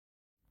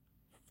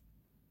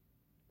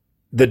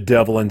The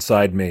devil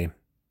inside me.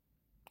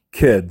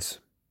 Kids.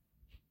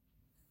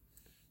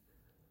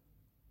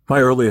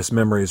 My earliest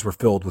memories were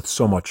filled with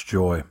so much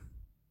joy.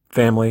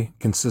 Family,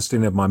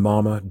 consisting of my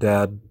mama,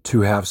 dad,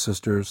 two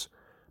half-sisters,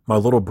 my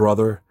little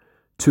brother,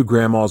 two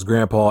grandmas,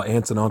 grandpa,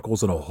 aunts and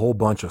uncles, and a whole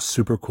bunch of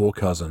super cool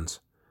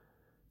cousins.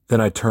 Then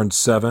I turned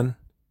 7,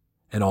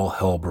 and all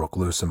hell broke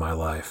loose in my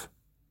life.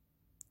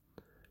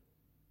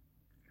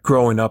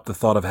 Growing up, the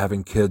thought of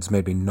having kids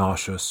made me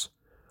nauseous.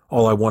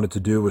 All I wanted to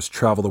do was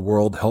travel the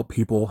world, help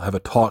people, have a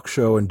talk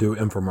show, and do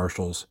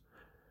infomercials.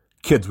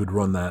 Kids would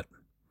run that.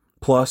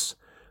 Plus,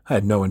 I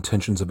had no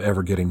intentions of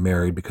ever getting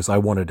married because I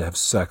wanted to have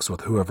sex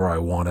with whoever I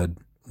wanted,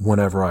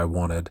 whenever I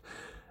wanted,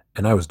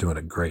 and I was doing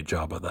a great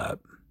job of that.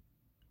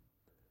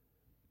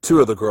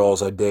 Two of the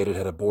girls I dated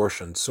had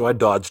abortions, so I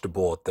dodged a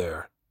bullet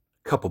there.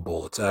 Couple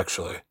bullets,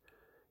 actually.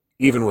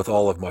 Even with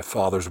all of my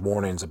father's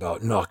warnings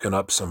about knocking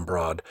up some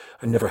broad,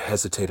 I never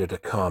hesitated to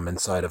come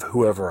inside of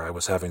whoever I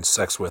was having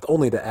sex with,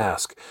 only to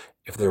ask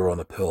if they were on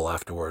the pill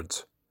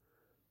afterwards.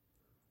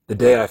 The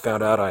day I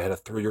found out I had a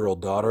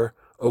 3-year-old daughter,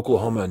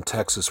 Oklahoma and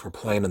Texas were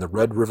playing in the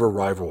Red River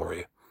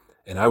rivalry,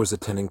 and I was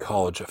attending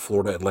college at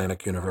Florida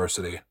Atlantic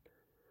University.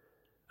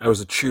 I was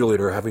a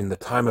cheerleader having the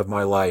time of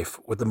my life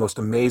with the most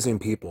amazing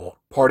people,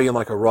 partying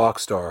like a rock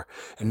star,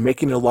 and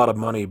making a lot of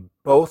money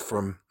both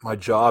from my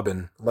job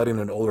and letting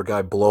an older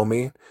guy blow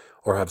me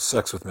or have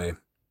sex with me.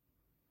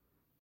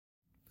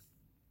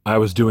 I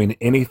was doing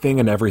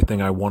anything and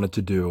everything I wanted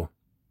to do.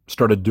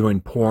 Started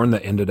doing porn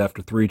that ended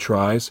after 3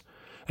 tries,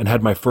 and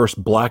had my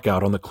first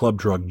blackout on the club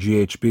drug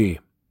GHB.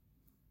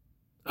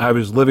 I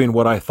was living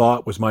what I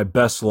thought was my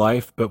best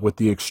life, but with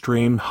the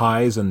extreme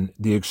highs and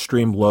the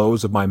extreme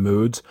lows of my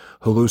moods,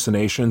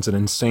 hallucinations, and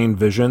insane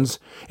visions,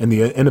 and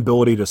the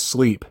inability to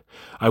sleep.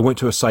 I went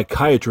to a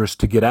psychiatrist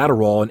to get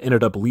Adderall and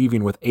ended up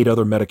leaving with 8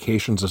 other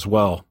medications as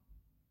well.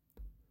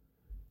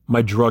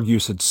 My drug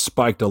use had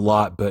spiked a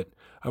lot, but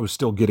I was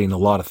still getting a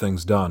lot of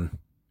things done.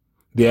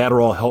 The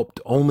Adderall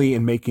helped only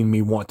in making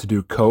me want to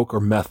do coke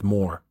or meth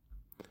more.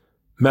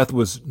 Meth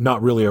was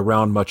not really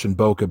around much in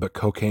Boca, but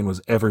cocaine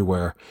was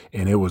everywhere,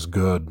 and it was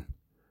good.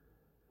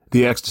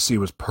 The ecstasy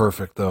was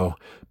perfect, though,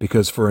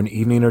 because for an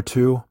evening or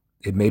two,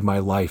 it made my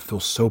life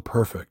feel so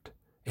perfect,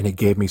 and it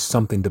gave me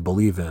something to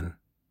believe in.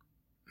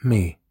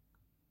 Me.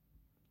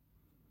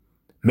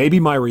 Maybe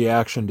my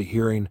reaction to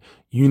hearing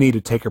you need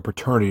to take a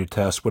paternity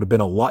test would have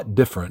been a lot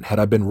different had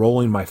I been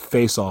rolling my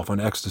face off on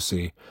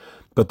ecstasy,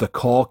 but the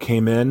call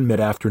came in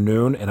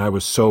mid-afternoon, and I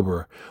was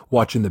sober,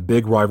 watching the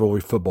big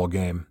rivalry football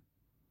game.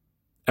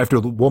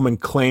 After the woman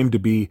claimed to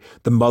be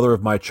the mother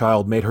of my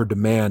child made her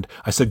demand,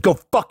 I said, "Go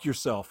fuck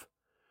yourself,"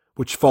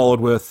 which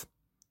followed with,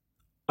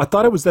 "I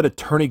thought I was that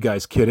attorney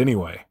guy's kid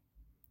anyway."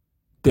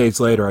 Days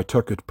later, I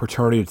took a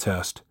paternity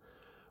test.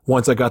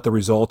 Once I got the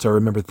results, I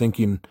remember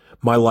thinking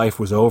my life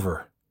was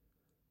over.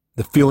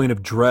 The feeling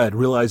of dread,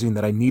 realizing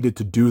that I needed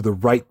to do the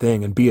right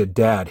thing and be a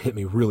dad, hit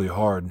me really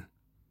hard.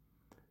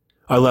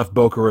 I left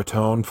Boca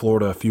Raton,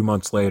 Florida, a few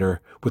months later,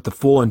 with the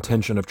full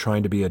intention of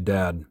trying to be a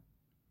dad.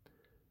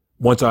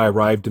 Once I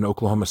arrived in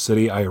Oklahoma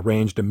City, I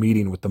arranged a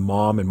meeting with the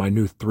mom and my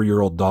new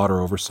 3-year-old daughter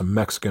over some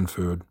Mexican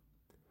food.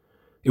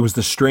 It was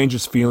the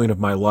strangest feeling of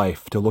my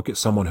life to look at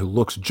someone who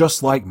looks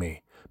just like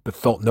me, but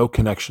felt no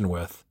connection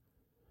with.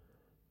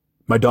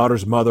 My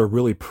daughter's mother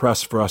really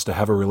pressed for us to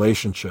have a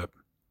relationship.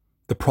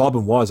 The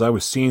problem was I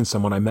was seeing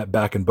someone I met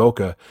back in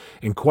Boca,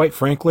 and quite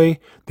frankly,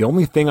 the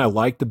only thing I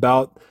liked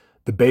about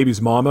the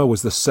baby's mama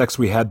was the sex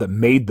we had that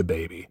made the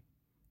baby.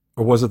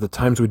 Or was it the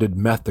times we did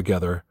meth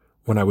together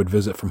when I would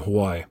visit from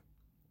Hawaii?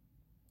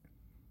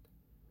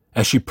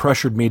 As she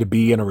pressured me to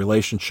be in a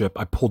relationship,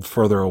 I pulled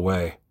further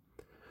away.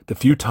 The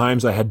few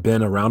times I had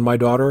been around my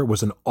daughter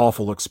was an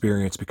awful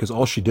experience because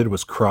all she did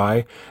was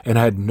cry, and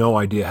I had no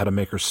idea how to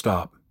make her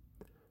stop.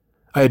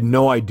 I had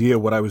no idea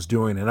what I was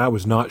doing, and I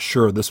was not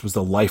sure this was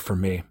the life for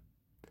me.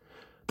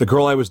 The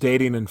girl I was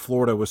dating in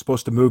Florida was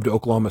supposed to move to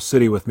Oklahoma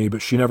City with me,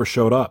 but she never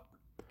showed up.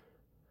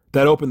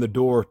 That opened the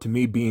door to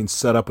me being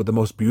set up with the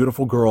most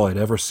beautiful girl I'd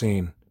ever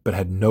seen, but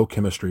had no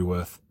chemistry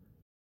with.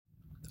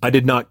 I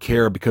did not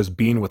care because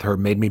being with her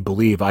made me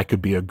believe I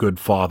could be a good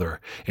father,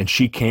 and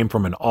she came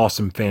from an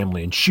awesome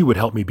family, and she would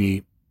help me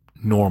be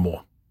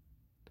normal.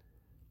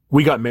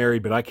 We got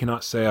married, but I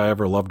cannot say I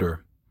ever loved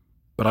her.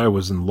 But I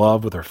was in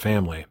love with her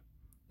family.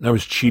 I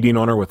was cheating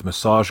on her with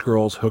massage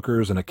girls,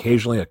 hookers, and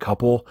occasionally a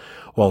couple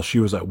while she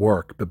was at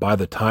work, but by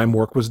the time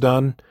work was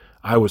done,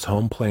 I was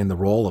home playing the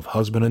role of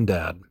husband and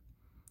dad.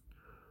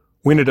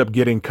 We ended up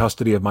getting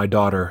custody of my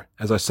daughter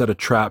as I set a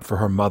trap for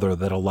her mother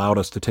that allowed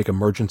us to take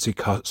emergency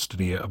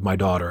custody of my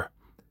daughter.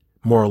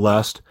 More or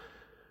less,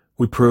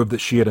 we proved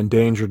that she had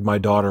endangered my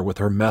daughter with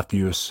her meth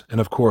use,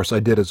 and of course I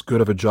did as good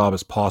of a job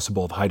as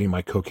possible of hiding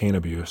my cocaine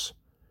abuse.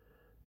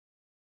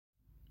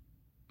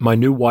 My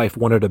new wife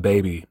wanted a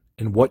baby,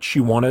 and what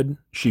she wanted,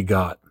 she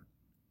got.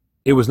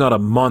 It was not a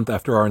month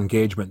after our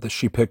engagement that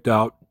she picked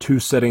out 2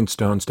 setting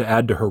stones to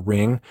add to her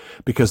ring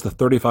because the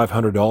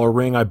 $3,500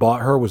 ring I bought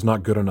her was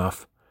not good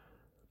enough.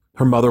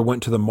 Her mother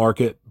went to the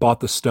market, bought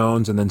the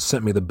stones, and then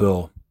sent me the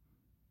bill.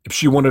 If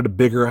she wanted a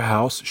bigger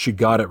house, she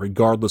got it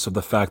regardless of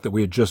the fact that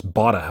we had just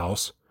bought a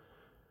house.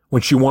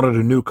 When she wanted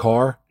a new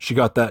car, she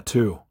got that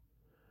too.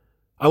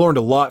 I learned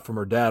a lot from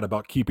her dad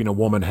about keeping a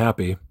woman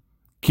happy.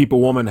 Keep a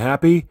woman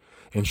happy,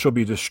 and she'll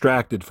be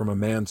distracted from a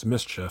man's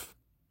mischief.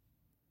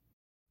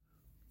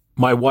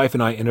 My wife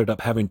and I ended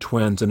up having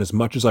twins, and as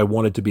much as I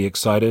wanted to be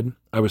excited,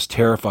 I was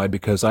terrified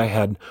because I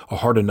had a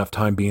hard enough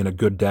time being a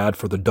good dad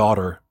for the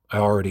daughter I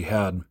already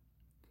had.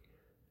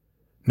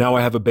 Now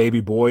I have a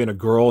baby boy and a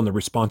girl and the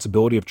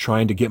responsibility of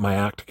trying to get my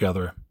act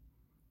together.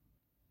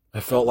 I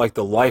felt like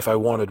the life I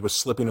wanted was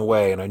slipping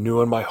away, and I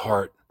knew in my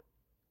heart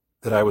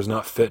that I was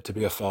not fit to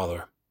be a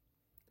father.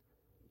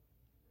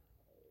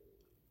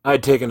 I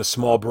had taken a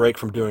small break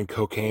from doing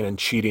cocaine and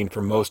cheating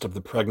for most of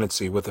the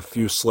pregnancy with a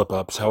few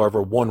slip-ups.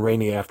 However, one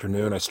rainy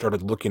afternoon I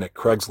started looking at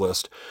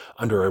Craigslist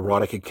under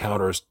erotic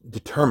encounters,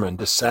 determined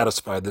to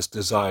satisfy this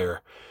desire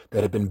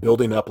that had been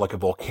building up like a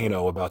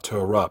volcano about to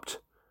erupt.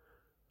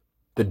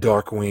 The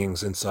dark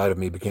wings inside of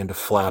me began to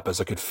flap as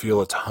I could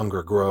feel its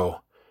hunger grow.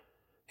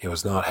 He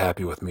was not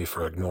happy with me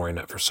for ignoring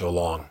it for so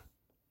long.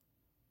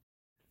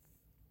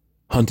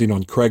 Hunting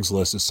on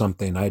Craigslist is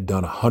something I had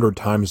done 100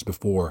 times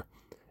before,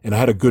 and I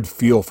had a good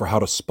feel for how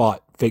to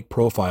spot fake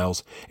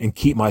profiles and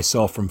keep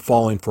myself from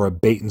falling for a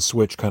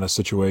bait-and-switch kind of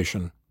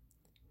situation.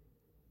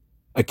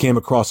 I came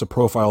across a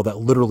profile that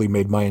literally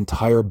made my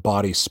entire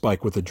body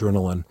spike with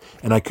adrenaline,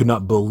 and I could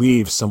not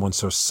believe someone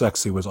so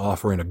sexy was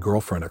offering a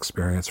girlfriend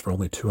experience for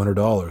only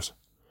 $200.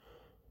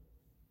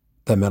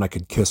 That meant I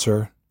could kiss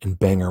her and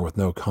bang her with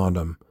no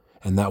condom,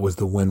 and that was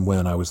the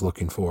win-win I was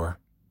looking for.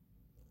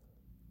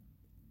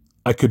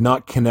 I could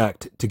not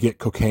connect to get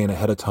cocaine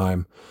ahead of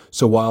time,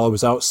 so while I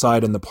was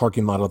outside in the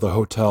parking lot of the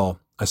hotel,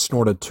 I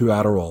snorted 2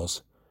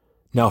 Adderalls.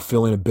 Now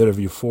feeling a bit of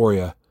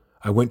euphoria,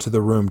 I went to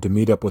the room to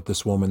meet up with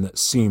this woman that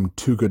seemed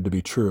too good to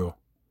be true.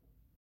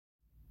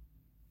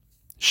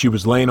 She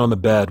was laying on the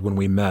bed when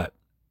we met,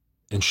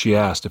 and she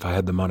asked if I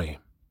had the money.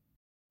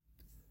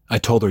 I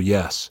told her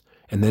yes,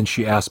 and then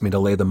she asked me to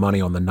lay the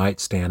money on the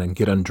nightstand and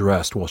get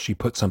undressed while she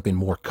put something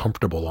more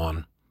comfortable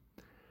on.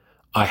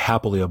 I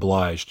happily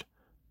obliged,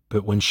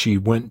 but when she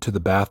went to the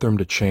bathroom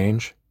to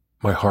change,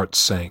 my heart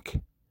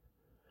sank.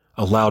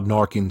 A loud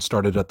knocking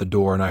started at the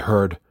door, and I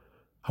heard,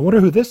 "I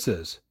wonder who this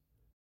is."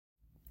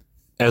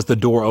 As the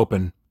door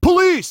opened,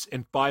 "Police!"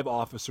 and 5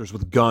 officers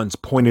with guns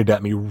pointed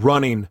at me,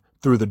 running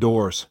through the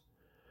doors.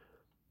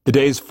 The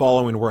days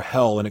following were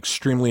hell and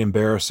extremely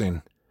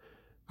embarrassing.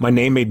 My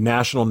name made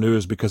national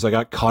news because I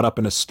got caught up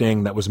in a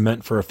sting that was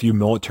meant for a few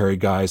military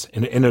guys,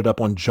 and it ended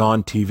up on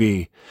John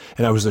TV,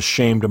 and I was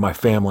ashamed of my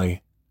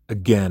family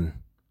again.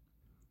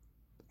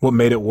 What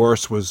made it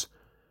worse was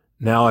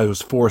now I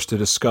was forced to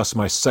discuss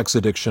my sex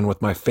addiction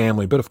with my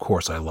family, but of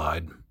course I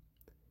lied.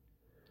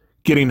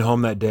 Getting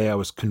home that day, I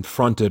was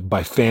confronted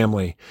by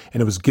family,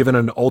 and it was given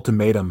an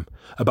ultimatum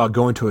about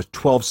going to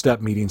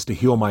 12-step meetings to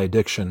heal my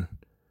addiction.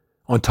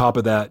 On top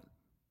of that,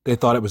 they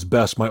thought it was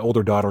best my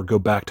older daughter go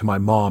back to my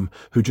mom,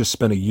 who just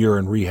spent a year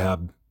in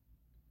rehab.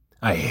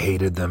 I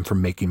hated them for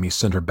making me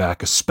send her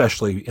back,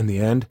 especially in the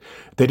end.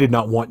 They did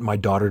not want my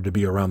daughter to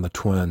be around the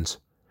twins.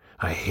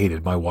 I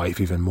hated my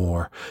wife even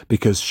more,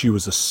 because she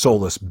was a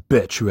soulless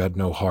bitch who had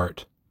no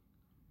heart.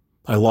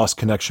 I lost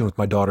connection with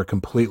my daughter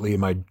completely,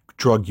 and my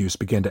drug use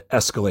began to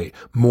escalate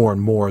more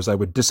and more as I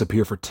would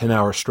disappear for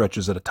 10-hour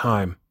stretches at a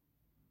time.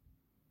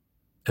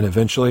 And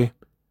eventually,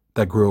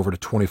 that grew over to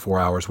 24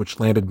 hours, which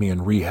landed me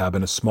in rehab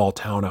in a small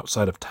town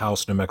outside of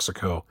Taos, New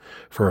Mexico,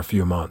 for a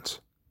few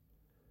months.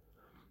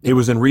 It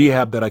was in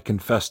rehab that I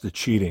confessed to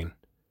cheating.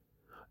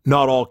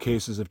 Not all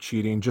cases of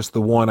cheating, just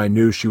the one I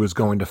knew she was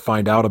going to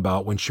find out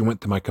about when she went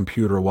to my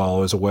computer while I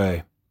was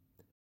away.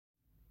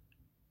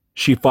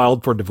 She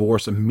filed for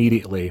divorce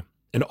immediately,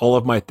 and all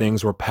of my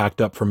things were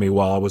packed up for me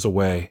while I was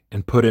away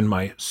and put in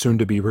my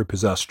soon-to-be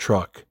repossessed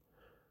truck.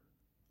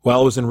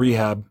 While I was in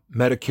rehab,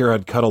 Medicare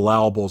had cut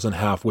allowables in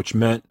half, which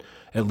meant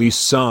at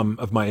least some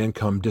of my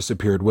income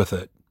disappeared with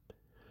it.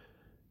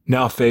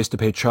 Now faced to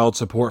pay child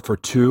support for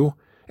 2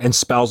 and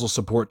spousal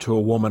support to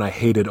a woman I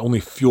hated only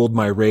fueled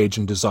my rage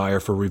and desire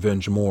for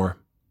revenge more.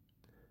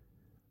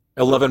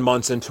 11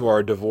 months into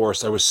our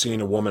divorce, I was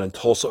seeing a woman in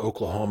Tulsa,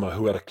 Oklahoma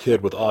who had a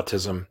kid with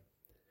autism.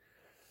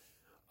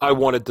 I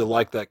wanted to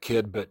like that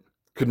kid, but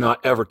could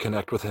not ever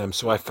connect with him,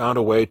 so I found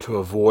a way to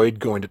avoid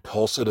going to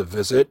Tulsa to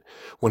visit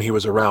when he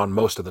was around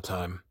most of the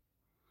time.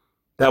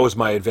 That was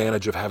my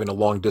advantage of having a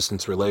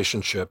long-distance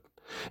relationship,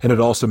 and it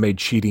also made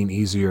cheating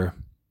easier.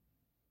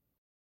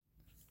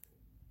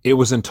 It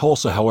was in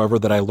Tulsa, however,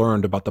 that I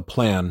learned about the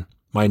plan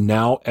my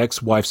now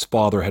ex-wife's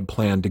father had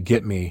planned to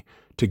get me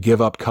to give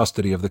up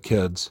custody of the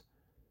kids.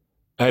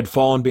 I had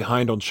fallen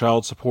behind on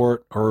child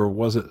support, or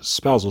was it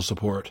spousal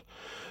support?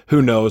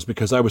 Who knows,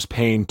 because I was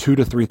paying $2,000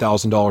 to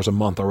 $3,000 a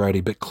month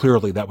already, but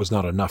clearly that was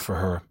not enough for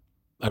her.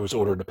 I was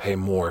ordered to pay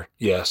more,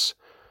 yes,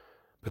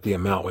 but the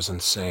amount was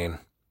insane.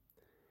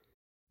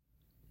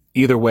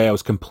 Either way, I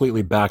was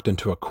completely backed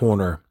into a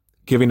corner,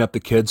 giving up the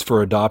kids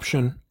for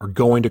adoption or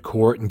going to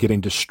court and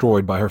getting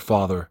destroyed by her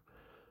father.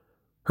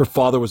 Her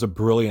father was a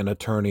brilliant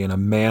attorney and a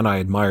man I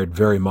admired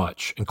very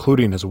much,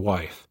 including his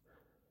wife.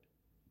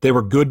 They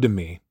were good to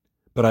me,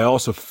 but I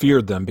also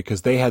feared them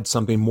because they had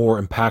something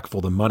more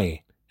impactful than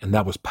money, and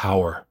that was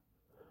power.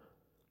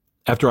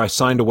 After I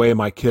signed away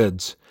my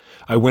kids,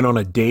 I went on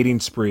a dating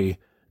spree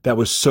that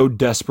was so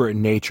desperate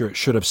in nature it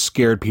should have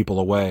scared people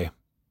away.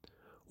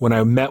 When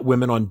I met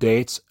women on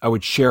dates, I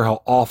would share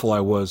how awful I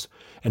was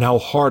and how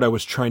hard I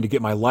was trying to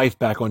get my life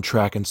back on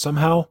track, and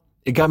somehow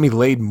it got me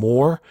laid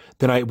more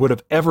than I would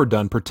have ever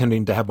done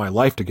pretending to have my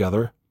life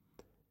together.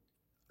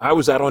 I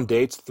was out on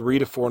dates 3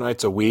 to 4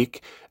 nights a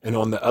week, and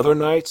on the other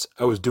nights,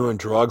 I was doing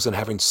drugs and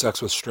having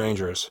sex with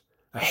strangers.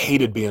 I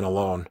hated being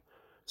alone.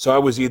 So I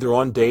was either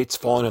on dates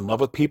falling in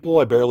love with people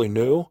I barely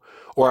knew,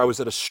 or I was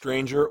at a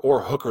stranger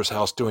or hooker's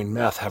house doing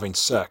meth having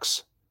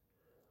sex.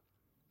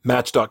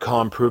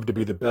 Match.com proved to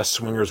be the best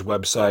swingers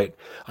website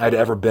I'd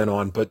ever been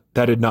on, but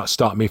that did not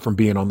stop me from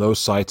being on those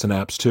sites and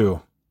apps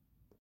too.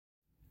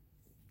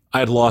 I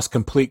had lost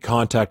complete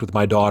contact with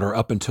my daughter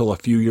up until a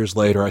few years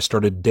later I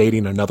started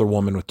dating another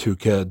woman with 2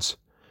 kids.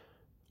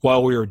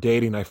 While we were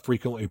dating, I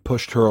frequently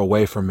pushed her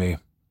away from me.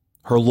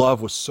 Her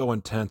love was so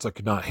intense I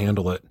could not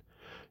handle it.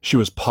 She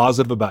was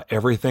positive about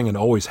everything and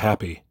always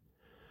happy.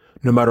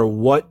 No matter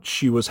what,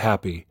 she was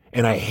happy,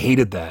 and I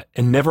hated that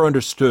and never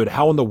understood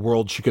how in the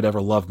world she could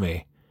ever love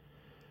me.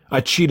 I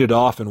cheated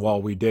often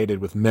while we dated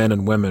with men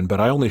and women, but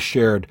I only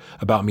shared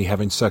about me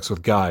having sex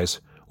with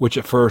guys, which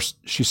at first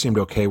she seemed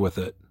okay with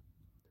it.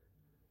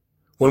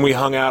 When we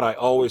hung out, I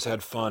always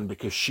had fun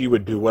because she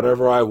would do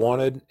whatever I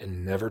wanted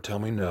and never tell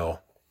me no.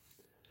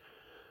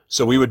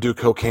 So we would do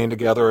cocaine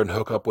together and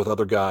hook up with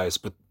other guys,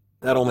 but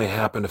that only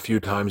happened a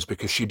few times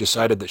because she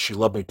decided that she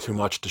loved me too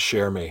much to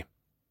share me.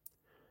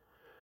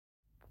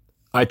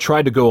 I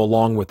tried to go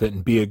along with it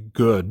and be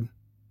good,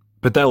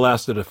 but that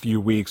lasted a few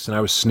weeks and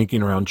I was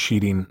sneaking around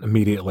cheating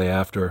immediately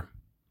after.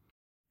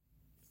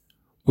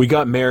 We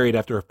got married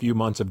after a few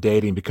months of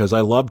dating because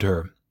I loved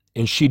her,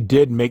 and she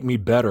did make me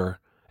better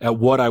at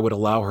what I would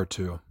allow her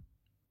to.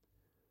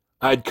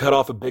 I had cut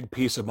off a big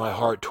piece of my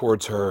heart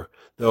towards her,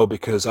 though,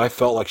 because I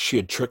felt like she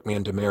had tricked me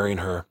into marrying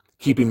her,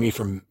 keeping me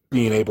from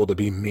being able to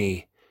be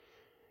me.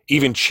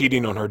 Even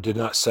cheating on her did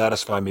not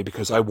satisfy me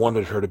because I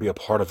wanted her to be a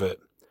part of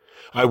it.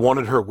 I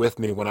wanted her with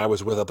me when I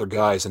was with other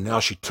guys, and now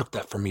she took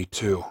that from me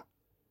too.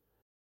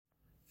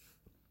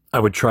 I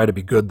would try to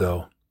be good,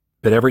 though,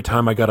 but every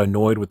time I got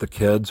annoyed with the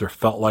kids or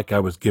felt like I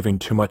was giving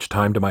too much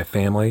time to my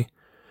family,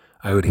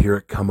 I would hear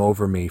it come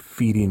over me,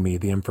 feeding me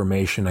the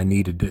information I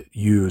needed to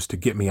use to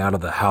get me out of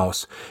the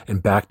house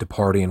and back to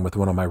partying with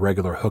one of my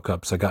regular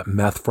hookups I got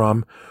meth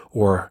from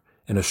or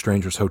in a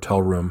stranger's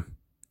hotel room.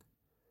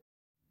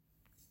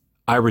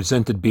 I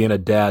resented being a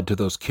dad to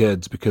those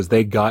kids because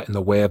they got in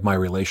the way of my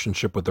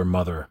relationship with their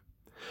mother.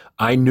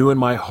 I knew in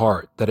my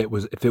heart that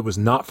if it was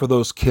not for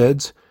those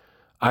kids,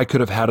 I could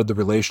have had the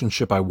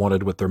relationship I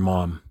wanted with their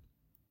mom.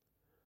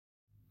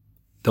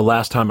 The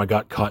last time I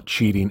got caught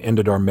cheating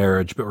ended our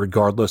marriage, but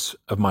regardless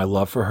of my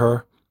love for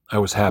her, I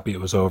was happy it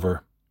was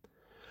over.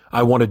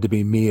 I wanted to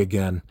be me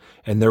again,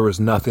 and there was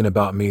nothing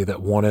about me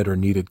that wanted or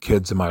needed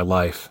kids in my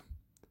life.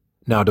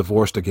 Now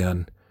divorced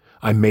again,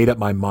 I made up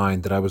my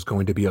mind that I was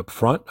going to be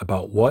upfront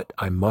about what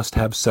I must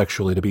have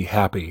sexually to be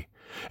happy,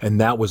 and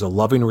that was a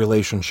loving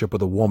relationship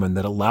with a woman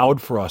that allowed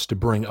for us to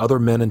bring other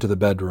men into the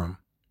bedroom.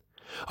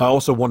 I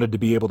also wanted to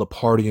be able to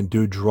party and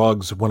do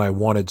drugs when I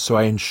wanted, so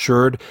I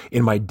ensured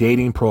in my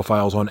dating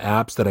profiles on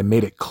apps that I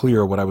made it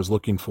clear what I was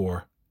looking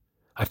for.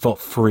 I felt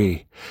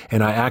free,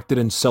 and I acted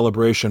in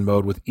celebration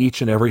mode with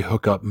each and every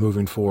hookup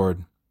moving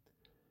forward.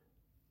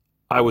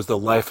 I was the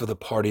life of the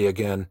party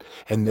again,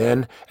 and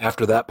then,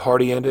 after that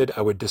party ended,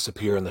 I would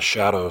disappear in the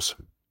shadows.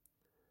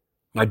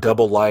 My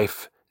double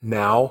life,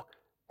 now,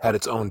 had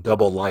its own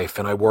double life,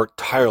 and I worked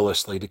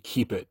tirelessly to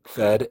keep it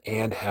fed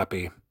and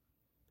happy.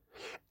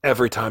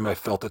 Every time I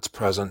felt its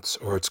presence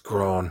or its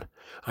groan,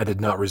 I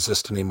did not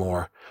resist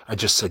anymore. I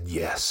just said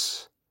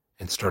yes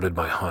and started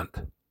my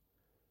hunt.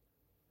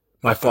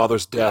 My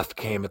father's death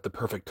came at the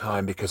perfect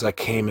time because I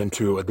came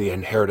into the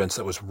inheritance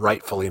that was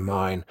rightfully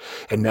mine,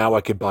 and now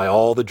I could buy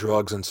all the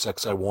drugs and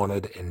sex I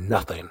wanted, and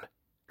nothing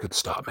could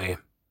stop me.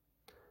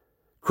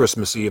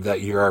 Christmas Eve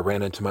that year, I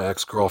ran into my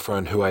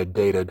ex-girlfriend who I had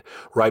dated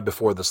right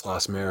before this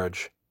last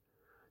marriage.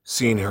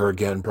 Seeing her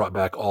again brought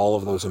back all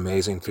of those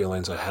amazing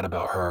feelings I had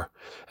about her,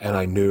 and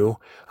I knew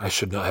I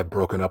should not have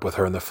broken up with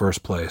her in the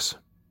first place.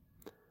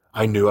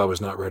 I knew I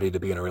was not ready to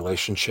be in a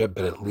relationship,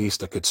 but at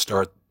least I could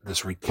start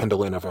this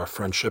rekindling of our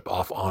friendship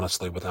off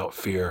honestly without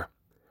fear.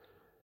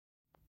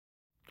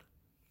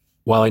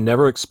 While I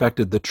never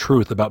expected the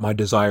truth about my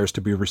desires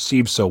to be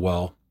received so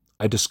well,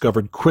 I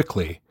discovered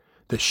quickly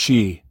that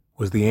she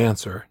was the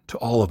answer to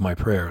all of my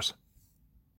prayers.